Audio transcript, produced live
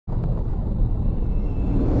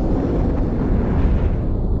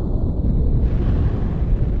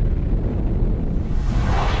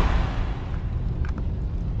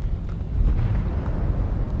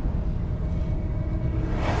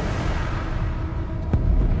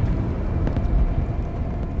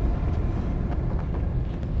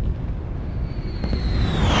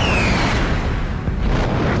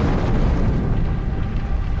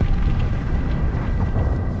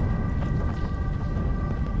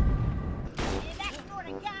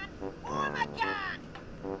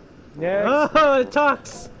Yeah. Oh, it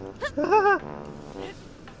talks.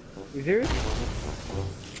 You serious?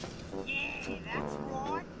 Yeah, that's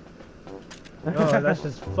right. Oh, that's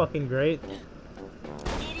just fucking great.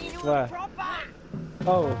 Get into What? it proper.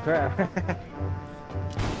 Oh crap.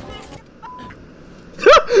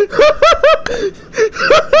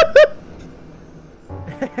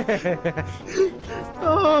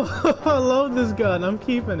 Oh, I love this gun. I'm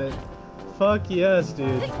keeping it. Fuck yes,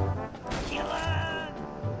 dude. Kill him.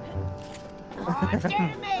 Oh,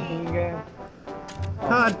 damn it. Okay. Oh my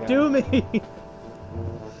God, God. do me!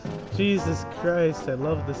 Jesus Christ, I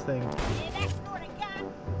love this thing. Yeah, that's not a gun.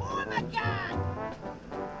 Oh my God.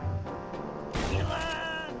 Kill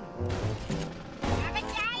him. Have a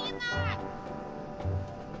game, man.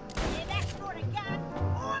 Yeah, that's not a gun.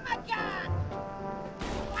 Oh my God.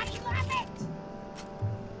 Bloody love it.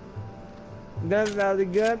 That's not a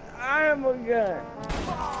gun. I am a gun. Oh yeah.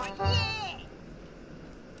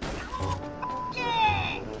 Oh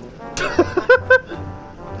yeah.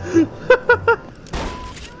 You're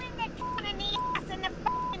in the gun in the ass and the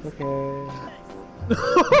fucking Okay.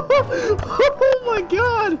 Oh my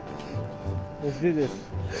God! Let's do this.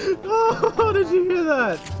 Oh, did you hear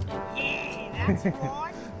that? Yeah, that's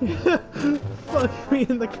right. Fuck me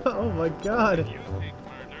in the car. Oh my God.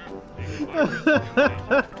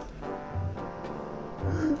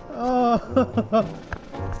 Oh.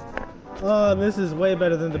 Oh, this is way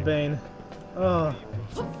better than the Bane. Oh.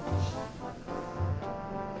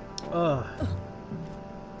 Oh.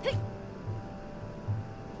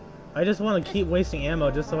 I just want to keep wasting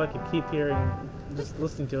ammo just so I can keep hearing, just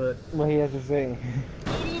listening to it. What he has to say.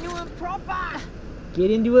 Get into him proper. Get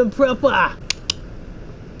into him proper!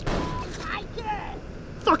 Take it.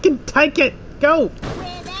 Fucking take it! Go!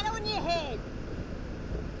 Wear that on your head.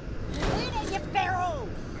 Clean out your barrel.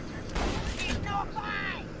 There's no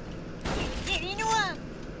fight. Get into him.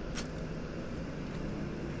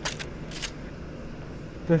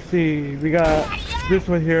 Let's see. We got this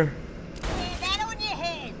one here. Wear that on your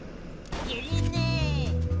head. Get in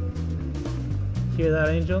there. Hear that,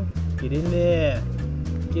 Angel? Get in there!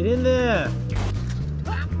 Get in there!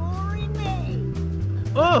 Put more in me.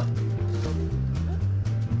 Oh!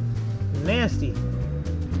 Nasty.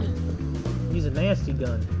 He's a nasty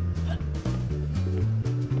gun.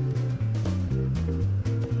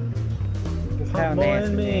 Just Pump how more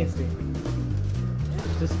nasty, in me. nasty.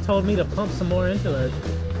 Just told me to pump some more into it.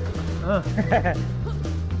 Oh.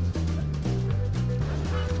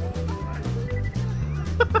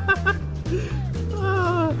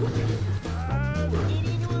 Oh. Get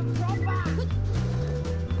into him proper.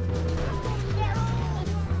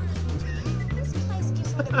 This place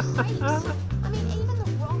gives me the creeps. I mean, even the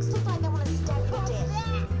rocks look like they want to stab you to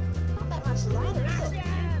death. Not that much lighter, is it?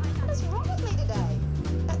 What is wrong with me today?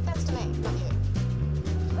 That's to me, not you.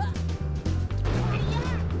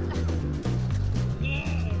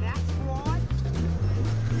 Yeah, that's right.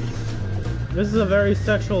 This is a very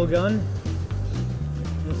sexual gun.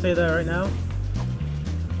 I'm gonna say that right now.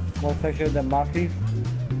 More sexual than Moxie's.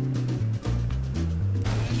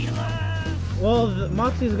 Well,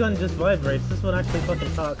 Moxie's gun just vibrates. This one actually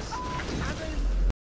fucking talks.